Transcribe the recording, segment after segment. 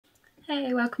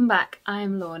Hey, welcome back.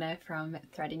 I'm Lorna from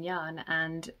Threading Yarn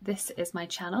and this is my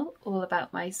channel all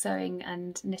about my sewing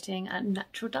and knitting and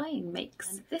natural dyeing makes.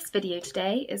 And this video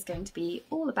today is going to be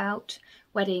all about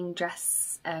wedding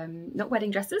guest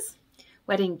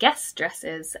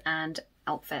dresses and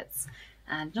outfits.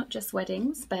 And not just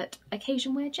weddings, but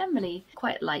occasion wear generally.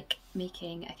 Quite like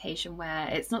making occasion wear.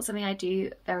 It's not something I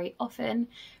do very often,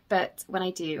 but when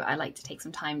I do, I like to take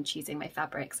some time choosing my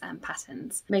fabrics and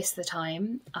patterns. Most of the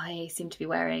time, I seem to be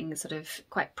wearing sort of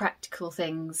quite practical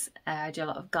things. I do a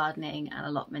lot of gardening and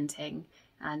allotmenting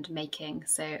and making,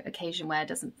 so occasion wear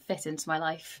doesn't fit into my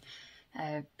life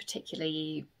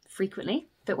particularly frequently.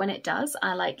 But when it does,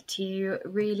 I like to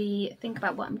really think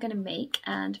about what I'm going to make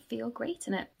and feel great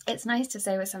in it. It's nice to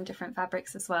sew with some different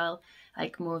fabrics as well,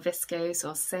 like more viscose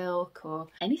or silk or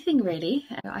anything really.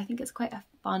 I think it's quite a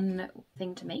fun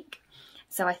thing to make.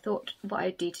 So I thought what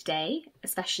I'd do today,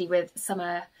 especially with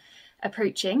summer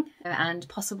approaching and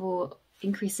possible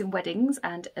increase in weddings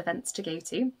and events to go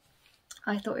to,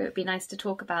 I thought it would be nice to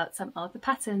talk about some of the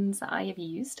patterns that I have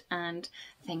used and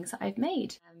things that I've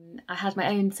made. I had my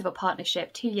own civil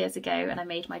partnership 2 years ago and I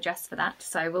made my dress for that,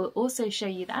 so I will also show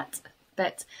you that.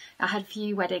 But I had a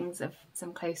few weddings of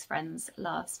some close friends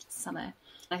last summer.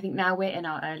 I think now we're in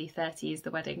our early 30s,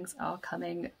 the weddings are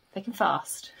coming thick and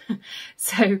fast.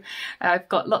 So I've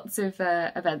got lots of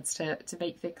events to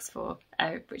make things for,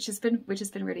 which has been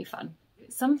really fun.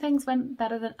 Some things went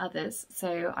better than others,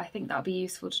 so I think that'll be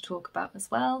useful to talk about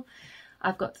as well.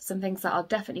 I've got some things that I'll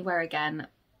definitely wear again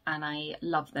and I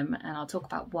love them, and I'll talk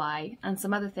about why, and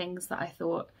some other things that I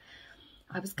thought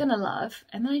I was gonna love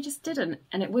and then I just didn't.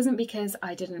 And it wasn't because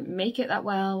I didn't make it that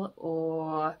well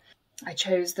or I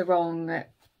chose the wrong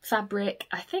fabric.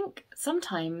 I think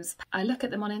sometimes I look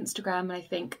at them on Instagram and I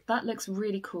think that looks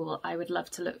really cool, I would love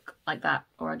to look like that,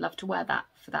 or I'd love to wear that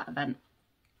for that event,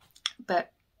 but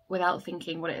without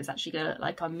thinking what it is actually going to look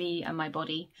like on me and my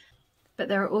body. But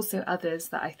there are also others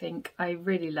that I think I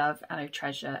really love and I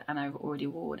treasure and I've already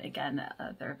worn again at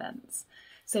other events.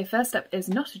 So first up is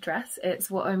not a dress,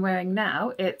 it's what I'm wearing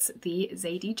now. It's the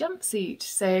Zadie jumpsuit.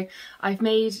 So I've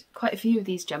made quite a few of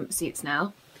these jumpsuits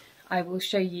now. I will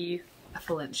show you a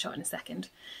full length shot in a second,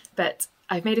 but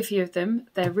I've made a few of them.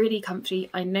 They're really comfy.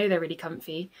 I know they're really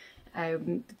comfy.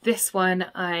 This one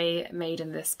I made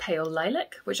in this pale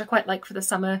lilac, which I quite like for the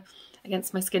summer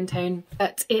against my skin tone,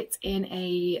 but it's in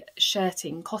a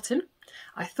shirting cotton.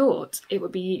 I thought it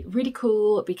would be really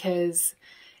cool because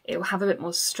it will have a bit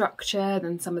more structure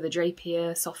than some of the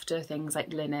drapier, softer things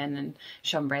like linen and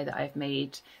chambray that I've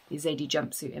made the Zadie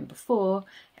jumpsuit in before,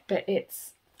 but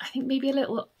it's, I think, maybe a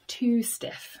little too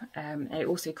stiff, and it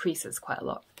also creases quite a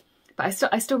lot. But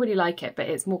I still really like it, but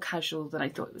it's more casual than I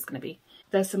thought it was going to be.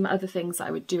 There's some other things that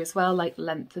I would do as well, like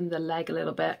lengthen the leg a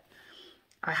little bit.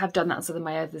 I have done that on some of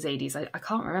my other Zadies. I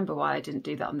can't remember why I didn't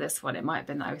do that on this one. It might have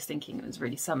been that I was thinking it was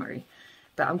really summery.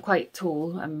 But I'm quite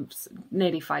tall, I'm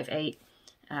nearly 5'8",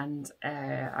 and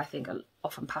I think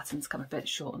often patterns come a bit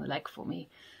short on the leg for me.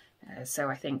 So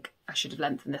I think I should have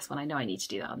lengthened this one. I know I need to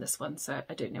do that on this one, so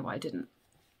I don't know why I didn't.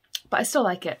 But I still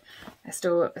like it. I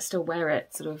still wear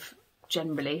it sort of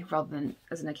generally rather than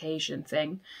as an occasion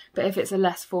thing. But if it's a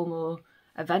less formal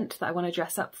event that I want to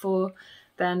dress up for,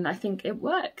 then I think it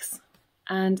works.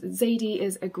 And Zadie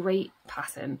is a great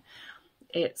pattern.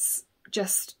 It's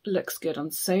just looks good on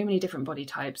so many different body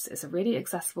types. It's a really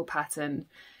accessible pattern.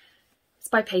 It's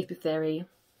by Paper Theory.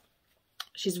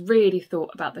 She's really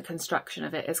thought about the construction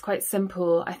of it. It's quite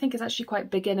simple. I think it's actually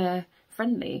quite beginner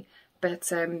friendly, but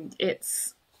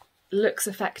it's looks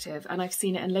effective, and I've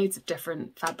seen it in loads of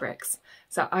different fabrics.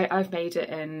 So I've made it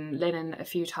in linen a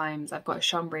few times. I've got a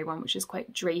chambray one which is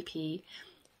quite drapey.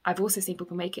 I've also seen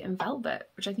people make it in velvet,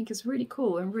 which I think is really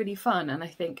cool and really fun, and I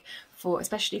think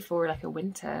especially for like a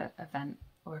winter event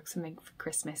or something for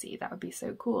Christmassy, that would be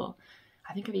so cool.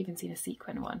 I think I've even seen a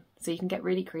sequin one, so you can get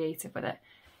really creative with it.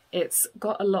 It's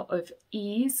got a lot of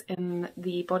ease in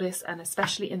the bodice and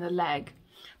especially in the leg,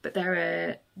 but there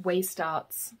are waist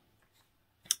darts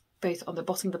both on the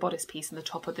bottom of the bodice piece and the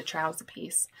top of the trouser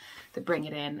piece that bring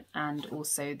it in, and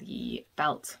also the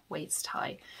belt waist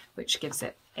tie, which gives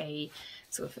it a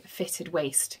sort of fitted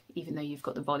waist, even though you've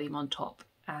got the volume on top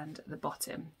and the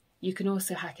bottom. You can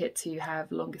also hack it to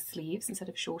have longer sleeves instead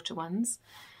of shorter ones.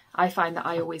 I find that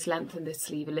I always lengthen this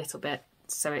sleeve a little bit,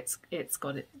 so it's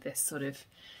got this sort of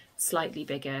slightly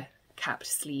bigger capped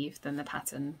sleeve than the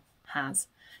pattern has,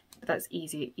 but that's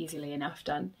easily enough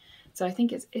done. So I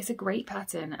think it's a great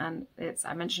pattern, and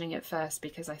I'm mentioning it first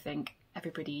because I think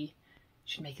everybody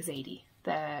should make a Zadie.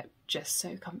 They're just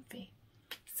so comfy.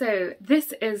 So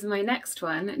this is my next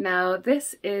one. Now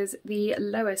this is the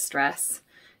Lois dress.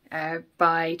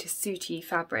 by Tessuti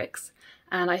fabrics,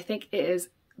 and I think it is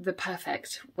the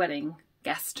perfect wedding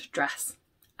guest dress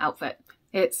outfit.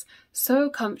 It's so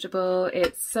comfortable,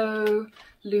 it's so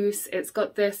loose, it's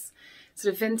got this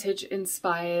sort of vintage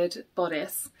inspired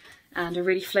bodice and a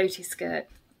really floaty skirt.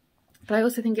 But I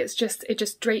also think it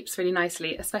just drapes really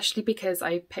nicely, especially because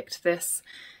I picked this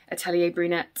Atelier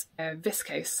Brunette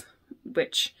viscose,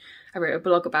 which I wrote a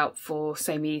blog about for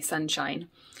Sew Me Sunshine.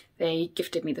 They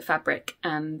gifted me the fabric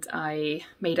and I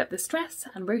made up this dress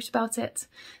and wrote about it.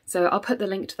 So I'll put the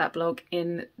link to that blog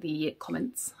in the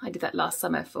comments. I did that last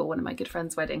summer for one of my good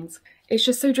friends' weddings. It's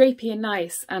just so drapey and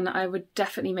nice, and I would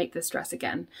definitely make this dress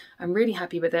again. I'm really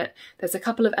happy with it. There's a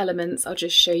couple of elements I'll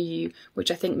just show you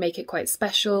which I think make it quite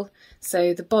special.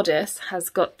 So the bodice has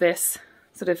got this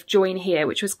sort of join here,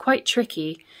 which was quite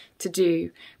tricky to do,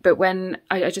 but when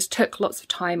I just took lots of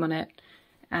time on it,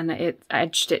 and I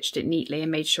edge stitched it neatly and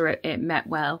made sure it met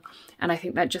well, and I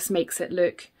think that just makes it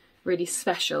look really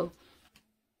special.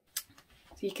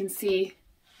 So you can see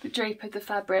the drape of the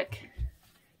fabric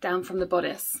down from the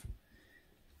bodice.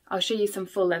 I'll show you some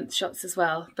full length shots as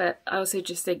well, but I also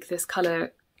just think this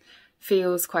colour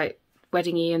feels quite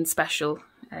weddingy and special.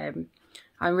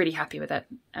 I'm really happy with it.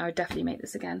 I would definitely make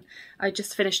this again. I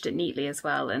just finished it neatly as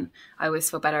well, and I always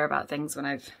feel better about things when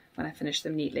I finish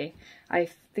them neatly. I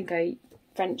think I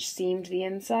French seamed the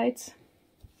insides.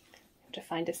 Have to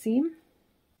find a seam.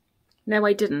 No,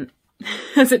 I didn't,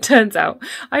 as it turns out.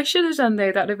 I should have done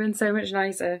though, that would have been so much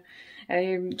nicer.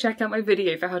 Check out my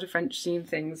video for how to French seam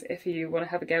things if you want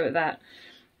to have a go at that.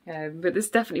 But this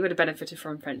definitely would have benefited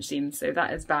from French seams, so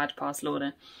that is bad past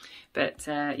Lorna. But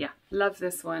yeah, love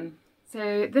this one.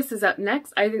 So this is up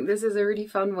next. I think this is a really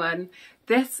fun one.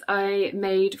 This I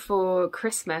made for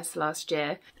Christmas last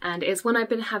year, and it's one I've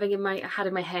been had in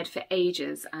my head for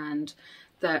ages, and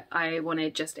that I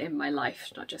wanted just in my life,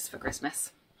 not just for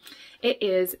Christmas. It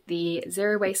is the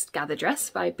Zero Waste Gather Dress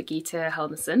by Birgitta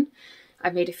Helmersson.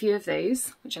 I've made a few of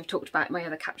those, which I've talked about in my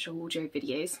other capsule wardrobe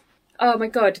videos. Oh my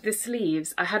god, the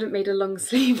sleeves. I hadn't made a long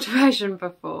sleeved version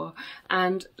before,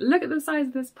 and look at the size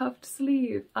of this puffed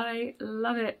sleeve. I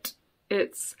love it.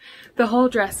 The whole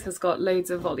dress has got loads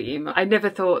of volume. I never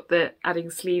thought that adding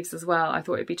sleeves as well, I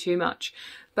thought it'd be too much,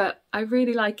 but I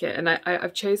really like it, and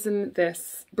I've chosen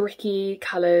this bricky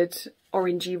coloured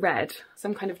orangey red,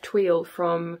 some kind of twill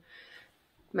from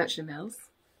Merchant Mills.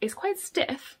 It's quite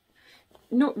stiff,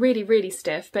 not really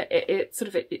stiff, but it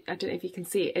sort of, I don't know if you can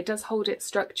see, it does hold its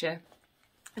structure.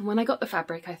 And when I got the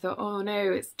fabric I thought, oh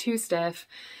no, it's too stiff,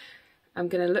 I'm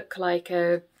gonna look like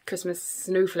a Christmas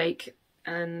snowflake,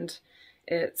 and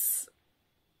it's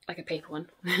like a paper one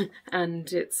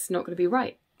and it's not going to be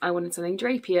right. I wanted something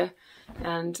drapier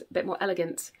and a bit more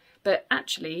elegant, but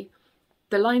actually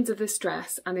the lines of this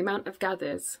dress and the amount of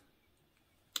gathers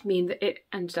mean that it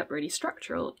ended up really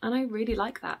structural, and I really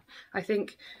like that. I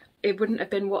think it wouldn't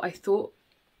have been what I thought,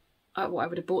 what I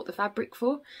would have bought the fabric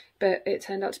for, but it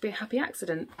turned out to be a happy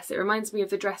accident. So it reminds me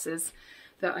of the dresses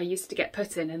that I used to get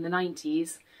put in the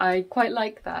 90s. I quite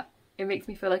like that. It makes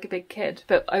me feel like a big kid,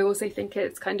 but I also think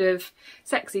it's kind of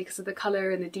sexy because of the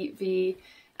colour and the deep V,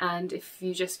 and if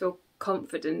you just feel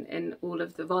confident in all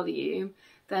of the volume,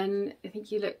 then I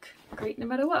think you look great no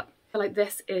matter what. I feel like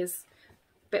this is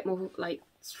a bit more like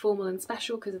formal and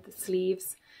special because of the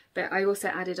sleeves, but I also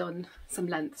added on some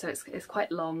length, so it's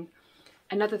quite long.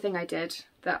 Another thing I did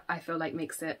that I feel like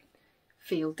makes it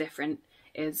feel different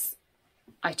is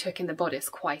I took in the bodice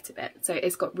quite a bit, so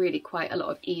it's got really quite a lot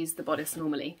of ease, the bodice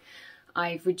normally.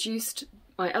 I've reduced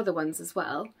my other ones as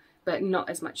well, but not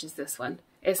as much as this one.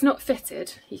 It's not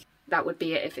fitted, that would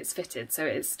be it if it's fitted, so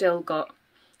it's still got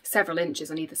several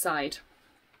inches on either side,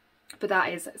 but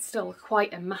that is still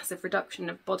quite a massive reduction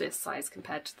of bodice size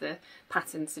compared to the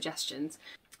pattern suggestions.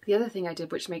 The other thing I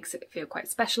did, which makes it feel quite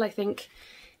special I think,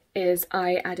 is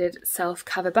I added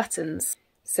self-cover buttons.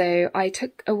 So I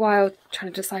took a while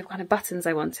trying to decide what kind of buttons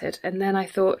I wanted, and then I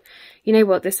thought, you know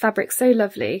what, this fabric's so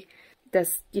lovely,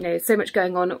 there's, you know, so much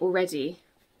going on already,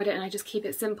 why don't I just keep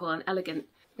it simple and elegant?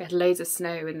 We had loads of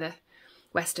snow in the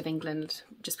west of England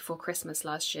just before Christmas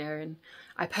last year, and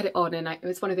I put it on, and it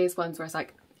was one of those ones where I was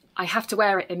like, I have to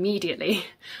wear it immediately.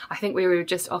 I think we were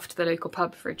just off to the local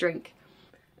pub for a drink.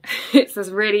 It's this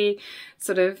really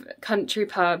sort of country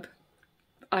pub.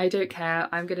 I don't care,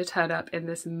 I'm going to turn up in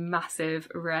this massive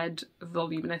red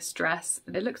voluminous dress.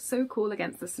 It looked so cool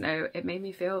against the snow. It made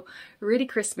me feel really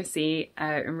Christmassy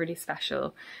and really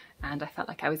special, and I felt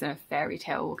like I was in a fairy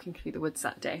tale walking through the woods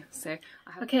that day. So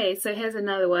okay, so here's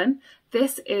another one.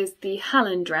 This is the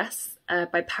Hallon dress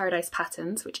by Paradise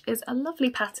Patterns, which is a lovely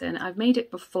pattern. I've made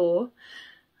it before.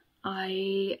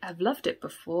 I have loved it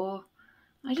before.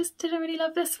 I just didn't really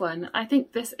love this one. I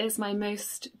think this is my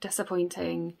most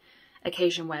disappointing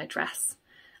occasion wear dress.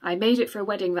 I made it for a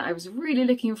wedding that I was really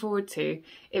looking forward to.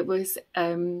 It was,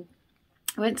 I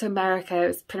went to America, it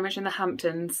was pretty much in the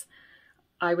Hamptons.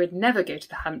 I would never go to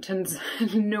the Hamptons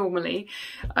normally.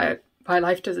 My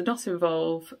life does not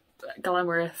involve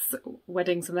glamorous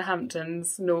weddings in the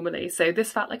Hamptons normally, so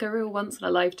this felt like a real once in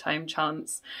a lifetime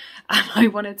chance, and I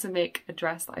wanted to make a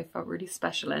dress that I felt really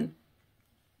special in,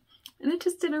 and it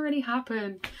just didn't really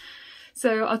happen.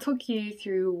 So I'll talk you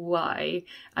through why.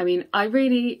 I mean, I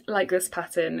really like this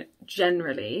pattern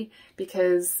generally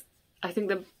because I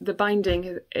think the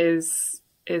binding is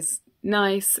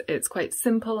nice. It's quite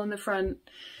simple on the front.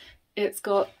 It's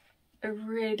got a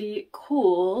really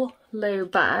cool low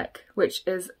back, which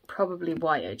is probably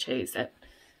why I chose it.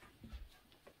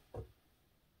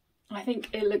 I think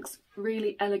it looks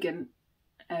really elegant,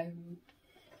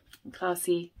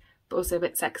 classy, but also a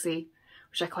bit sexy,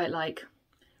 which I quite like.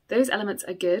 Those elements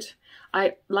are good.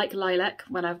 I like lilac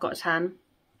when I've got a tan.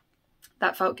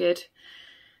 That felt good.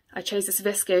 I chose this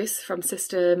viscose from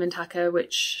Sister Mintaka,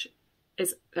 which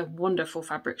is a wonderful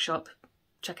fabric shop.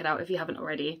 Check it out if you haven't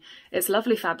already. It's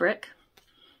lovely fabric.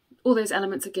 All those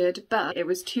elements are good, but it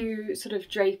was too sort of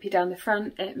drapey down the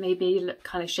front. It made me look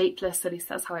kind of shapeless, at least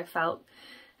that's how I felt.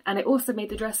 And it also made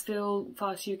the dress feel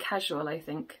far too casual, I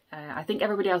think. I think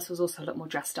everybody else was also a lot more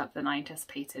dressed up than I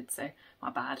anticipated, so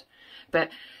not bad. But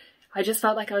I just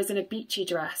felt like I was in a beachy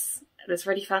dress at this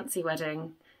really fancy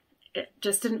wedding. It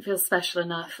just didn't feel special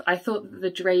enough. I thought that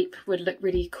the drape would look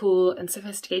really cool and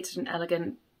sophisticated and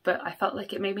elegant, but I felt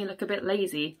like it made me look a bit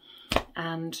lazy,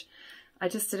 and I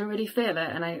just didn't really feel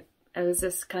it, and I was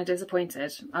just kind of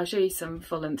disappointed. I'll show you some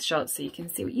full-length shots so you can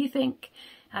see what you think.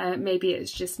 Maybe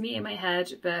it's just me in my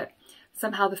head, but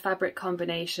somehow the fabric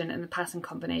combination and the pattern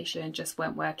combination just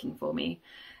weren't working for me.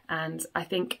 And I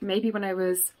think maybe when I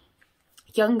was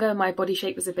younger, my body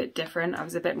shape was a bit different. I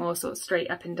was a bit more sort of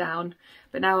straight up and down,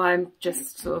 but now I'm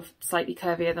just sort of slightly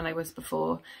curvier than I was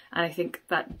before. And I think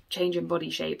that change in body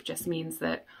shape just means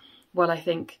that, while I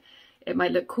think it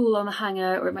might look cool on the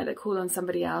hanger or it might look cool on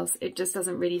somebody else, it just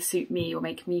doesn't really suit me or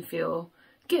make me feel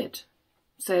good.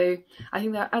 So I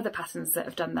think there are other patterns that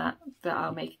have done that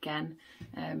I'll make again.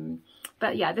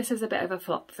 But yeah, this is a bit of a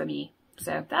flop for me.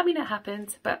 So, I mean, it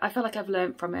happened, but I feel like I've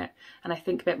learned from it, and I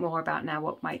think a bit more about now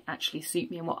what might actually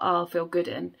suit me and what I'll feel good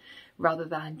in, rather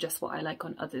than just what I like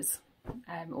on others,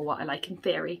 or what I like in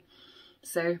theory.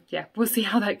 So yeah, we'll see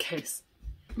how that goes.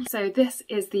 So this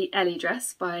is the Ellie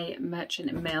dress by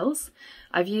Merchant Mills.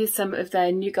 I've used some of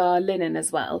their Nougat linen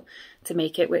as well to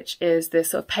make it, which is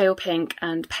this sort of pale pink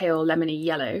and pale lemony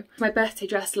yellow. My birthday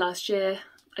dress last year,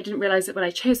 I didn't realise that when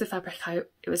I chose the fabric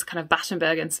it was kind of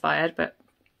Battenberg inspired, but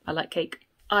I like cake.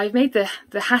 I've made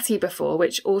the hattie before,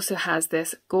 which also has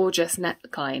this gorgeous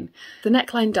neckline. The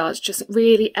neckline darts just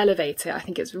really elevate it. I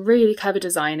think it's really clever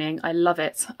designing. I love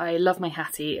it. I love my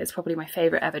hattie. It's probably my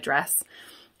favourite ever dress.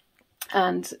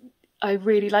 And I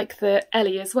really like the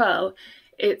Ellie as well.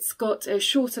 It's got a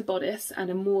shorter bodice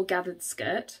and a more gathered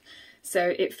skirt,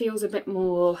 so it feels a bit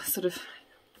more sort of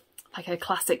like a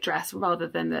classic dress rather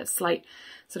than the slight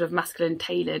sort of masculine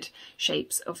tailored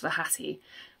shapes of the hattie,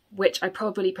 which I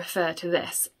probably prefer to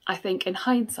this. I think in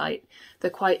hindsight, the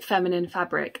quite feminine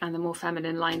fabric and the more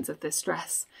feminine lines of this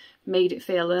dress made it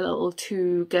feel a little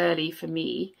too girly for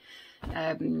me.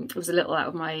 It was a little out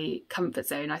of my comfort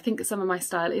zone. I think some of my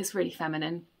style is really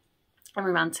feminine and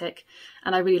romantic,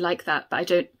 and I really like that,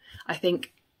 but I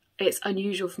think it's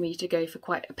unusual for me to go for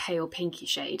quite a pale pinky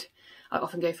shade. I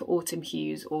often go for autumn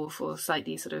hues or for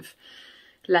slightly sort of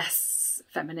less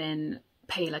feminine,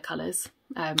 paler colours.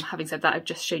 Having said that, I've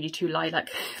just showed you two lilac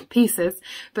pieces,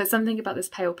 but something about this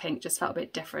pale pink just felt a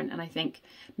bit different, and I think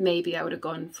maybe I would have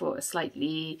gone for a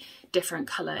slightly different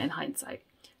colour in hindsight.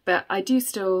 But I do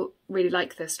still really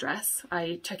like this dress.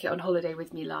 I took it on holiday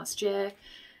with me last year.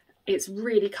 It's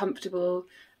really comfortable.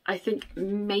 I think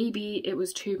maybe it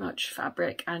was too much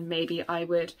fabric, and maybe I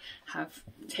would have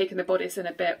taken the bodice in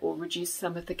a bit or reduced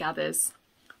some of the gathers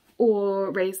or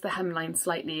raised the hemline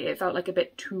slightly. It felt like a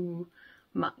bit too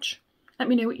much. Let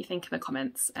me know what you think in the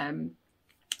comments. I'm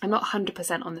not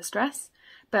 100% on this dress,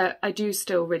 but I do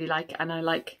still really like it, and I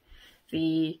like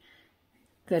the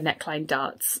neckline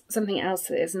darts. Something else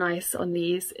that is nice on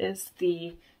these is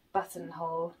the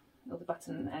buttonhole, or the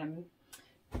button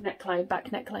neckline, back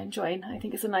neckline join. I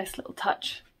think it's a nice little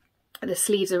touch. The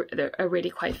sleeves are really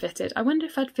quite fitted. I wonder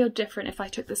if I'd feel different if I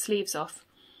took the sleeves off.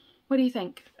 What do you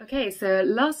think? Okay, so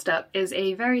last up is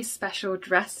a very special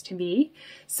dress to me.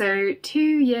 So 2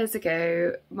 years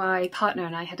ago, my partner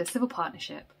and I had a civil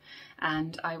partnership,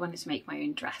 and I wanted to make my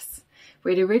own dress.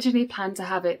 We'd originally planned to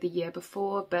have it the year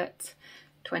before, but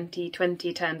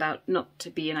 2020 turned out not to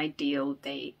be an ideal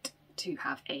date to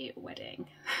have a wedding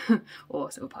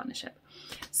or civil partnership.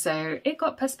 So it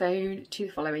got postponed to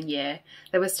the following year.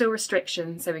 There were still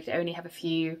restrictions, so we could only have a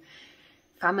few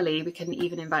family. We couldn't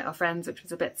even invite our friends, which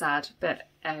was a bit sad, but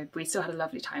we still had a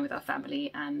lovely time with our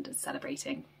family and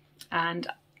celebrating. And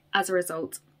as a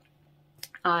result,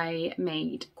 I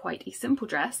made quite a simple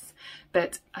dress,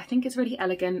 but I think it's really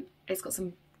elegant. It's got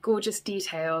some gorgeous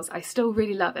details. I still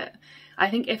really love it. I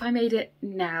think if I made it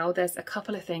now, there's a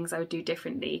couple of things I would do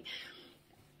differently.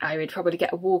 I would probably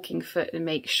get a walking foot and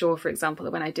make sure, for example,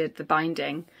 that when I did the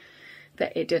binding,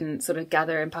 that it didn't sort of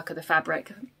gather and pucker the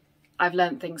fabric. I've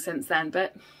learned things since then,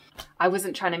 but I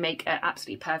wasn't trying to make an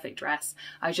absolutely perfect dress.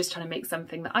 I was just trying to make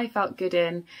something that I felt good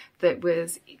in, that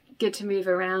was good to move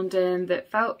around in,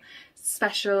 that felt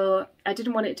special. I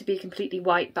didn't want it to be completely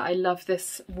white, but I love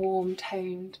this warm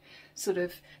toned sort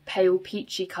of pale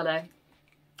peachy colour.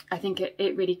 I think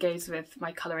it really goes with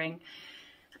my colouring,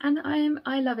 and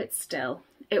I love it still.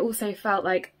 It also felt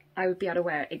like I would be able to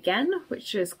wear it again,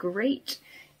 which was great.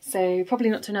 So probably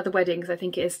not to another wedding, because I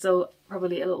think it is still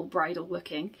probably a little bridal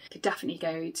looking. Could definitely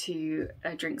go to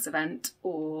a drinks event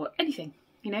or anything,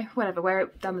 you know, whatever, wear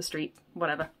it down the street,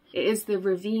 whatever. It is the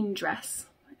Ravine dress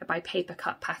by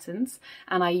Papercut Patterns,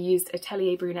 and I used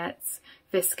Atelier Brunette's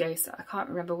viscose. I can't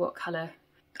remember what colour.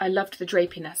 I loved the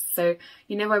drapiness. So,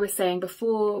 you know, I was saying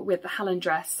before with the Hallon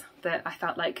dress that I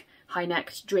felt like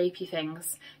high-necked drapey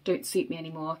things don't suit me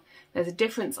anymore. There's a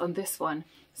difference on this one.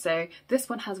 So this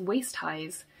one has waist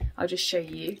highs. I'll just show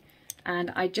you.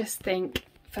 And I just think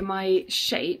for my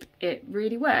shape, it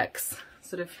really works.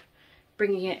 Sort of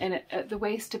bringing it in at the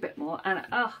waist a bit more. And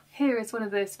here is one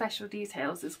of the special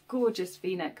details, this gorgeous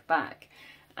V-neck back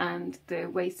and the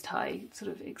waist high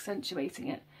sort of accentuating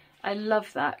it. I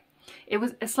love that. It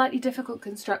was a slightly difficult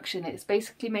construction. It's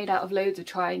basically made out of loads of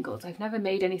triangles. I've never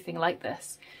made anything like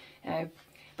this.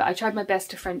 But I tried my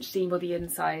best to French seam all the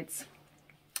insides,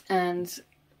 and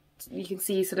you can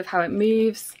see sort of how it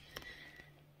moves,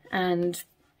 and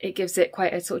it gives it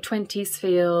quite a sort of 20s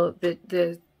feel.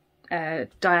 The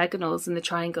diagonals and the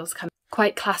triangles come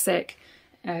quite classic,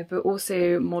 but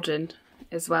also modern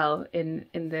as well in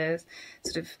the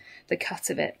sort of the cut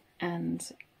of it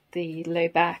and the low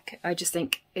back. I just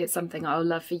think it's something I'll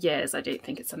love for years. I don't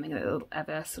think it's something that will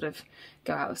ever sort of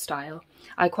go out of style.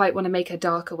 I quite want to make a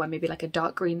darker one, maybe like a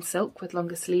dark green silk with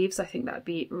longer sleeves. I think that would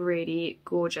be really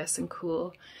gorgeous and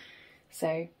cool.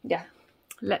 So yeah,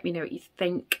 let me know what you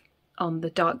think on the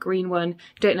dark green one.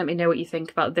 Don't let me know what you think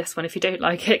about this one if you don't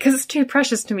like it, because it's too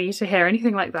precious to me to hear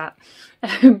anything like that.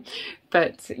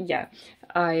 But yeah,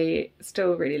 I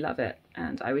still really love it,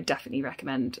 and I would definitely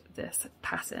recommend this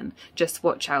pattern. Just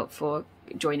watch out for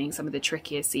joining some of the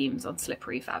trickier seams on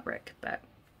slippery fabric, but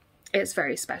it's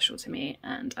very special to me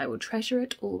and I will treasure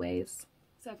it always.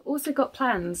 So I've also got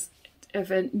plans of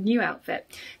a new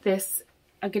outfit.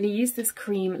 I'm going to use this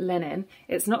cream linen.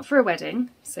 It's not for a wedding,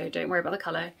 so don't worry about the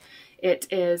colour.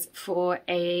 It is for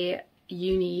a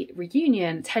uni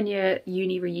reunion, 10-year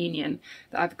uni reunion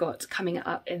that I've got coming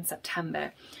up in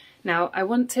September. Now, I've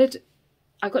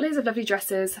got loads of lovely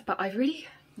dresses, but I've really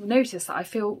noticed that I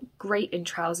feel great in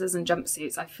trousers and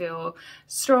jumpsuits. I feel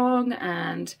strong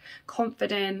and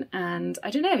confident, and I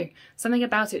don't know, something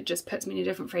about it just puts me in a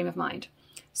different frame of mind.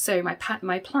 So my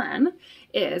plan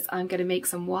is I'm going to make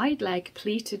some wide leg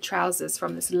pleated trousers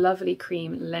from this lovely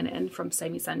cream linen from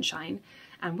Semi Sunshine,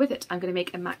 and with it I'm going to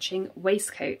make a matching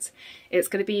waistcoat. It's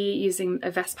going to be using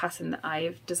a vest pattern that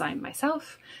I've designed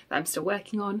myself, that I'm still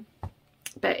working on,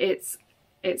 but it's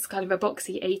kind of a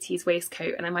boxy 80s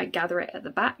waistcoat, and I might gather it at the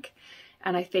back,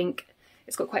 and I think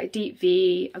it's got quite a deep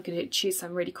V. I'm going to choose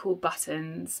some really cool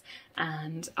buttons,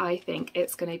 and I think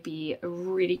it's going to be a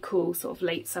really cool sort of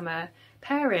late summer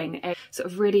pairing, a sort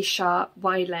of really sharp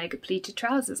wide leg pleated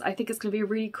trousers. I think it's going to be a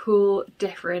really cool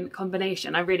different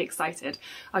combination. I'm really excited.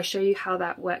 I'll show you how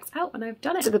that works out when I've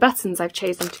done it. So the buttons I've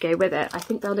chosen to go with it, I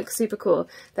think they'll look super cool.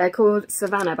 They're called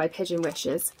Savannah by Pigeon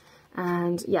Wishes,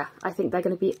 and yeah, I think they're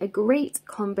going to be a great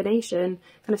combination,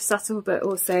 kind of subtle but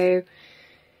also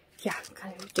yeah,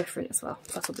 kind of different as well.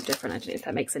 Subtle but different. I don't know if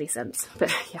that makes any sense,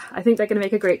 but yeah, I think they're going to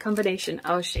make a great combination.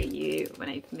 I'll show you when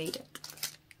I've made it.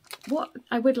 What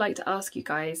I would like to ask you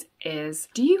guys is,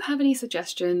 do you have any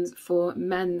suggestions for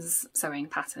men's sewing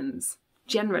patterns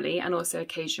generally, and also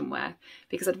occasion wear?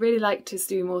 Because I'd really like to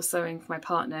do more sewing for my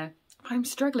partner. I'm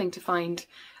struggling to find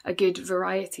a good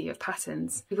variety of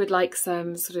patterns. We would like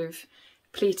some sort of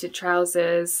pleated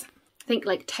trousers, I think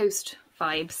like toast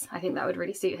vibes. I think that would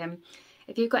really suit him.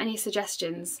 If you've got any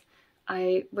suggestions,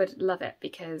 I would love it,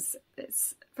 because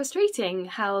it's frustrating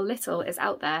how little is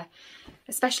out there,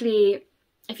 especially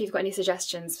if you've got any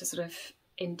suggestions for sort of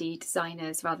indie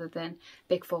designers rather than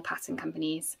big four pattern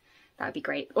companies. That would be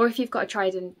great. Or if you've got a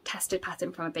tried and tested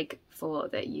pattern from a big four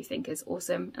that you think is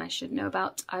awesome and I should know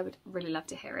about, I would really love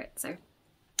to hear it. So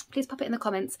please pop it in the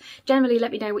comments. Generally,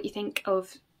 let me know what you think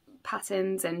of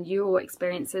patterns and your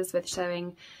experiences with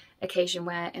showing occasion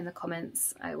wear in the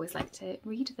comments. I always like to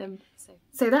read them.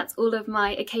 So that's all of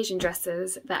my occasion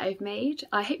dresses that I've made.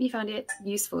 I hope you found it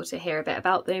useful to hear a bit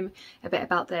about them, a bit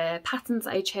about the patterns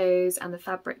I chose and the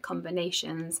fabric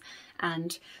combinations,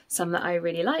 and some that I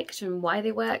really liked and why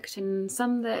they worked, and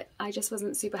some that I just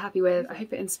wasn't super happy with. I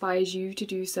hope it inspires you to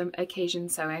do some occasion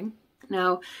sewing.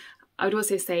 Now, I would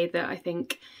also say that I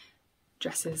think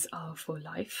dresses are for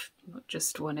life, not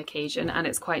just one occasion, and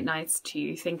it's quite nice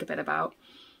to think a bit about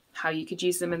how you could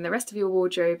use them in the rest of your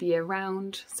wardrobe year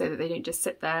round so that they don't just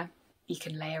sit there. You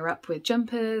can layer up with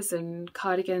jumpers and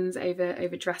cardigans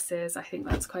over dresses. I think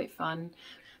that's quite fun.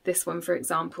 This one, for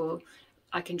example,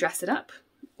 I can dress it up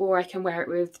or I can wear it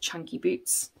with chunky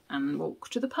boots and walk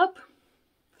to the pub.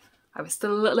 I was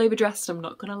still a little overdressed, I'm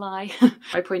not gonna lie.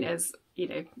 My point is, you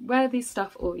know, wear these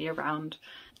stuff all year round.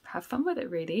 Have fun with it,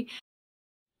 really.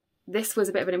 This was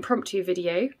a bit of an impromptu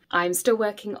video. I'm still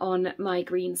working on my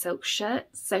green silk shirt,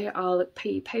 so I'll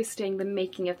be posting the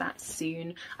making of that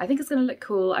soon. I think it's going to look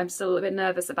cool. I'm still a bit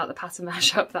nervous about the pattern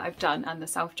mashup that I've done and the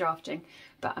self-drafting,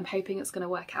 but I'm hoping it's going to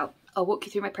work out. I'll walk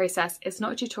you through my process. It's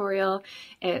not a tutorial,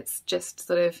 it's just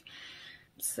sort of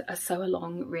a sew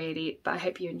along really, but I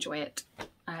hope you enjoy it.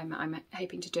 I'm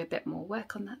hoping to do a bit more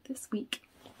work on that this week.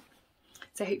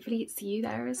 So hopefully see you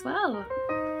there as well.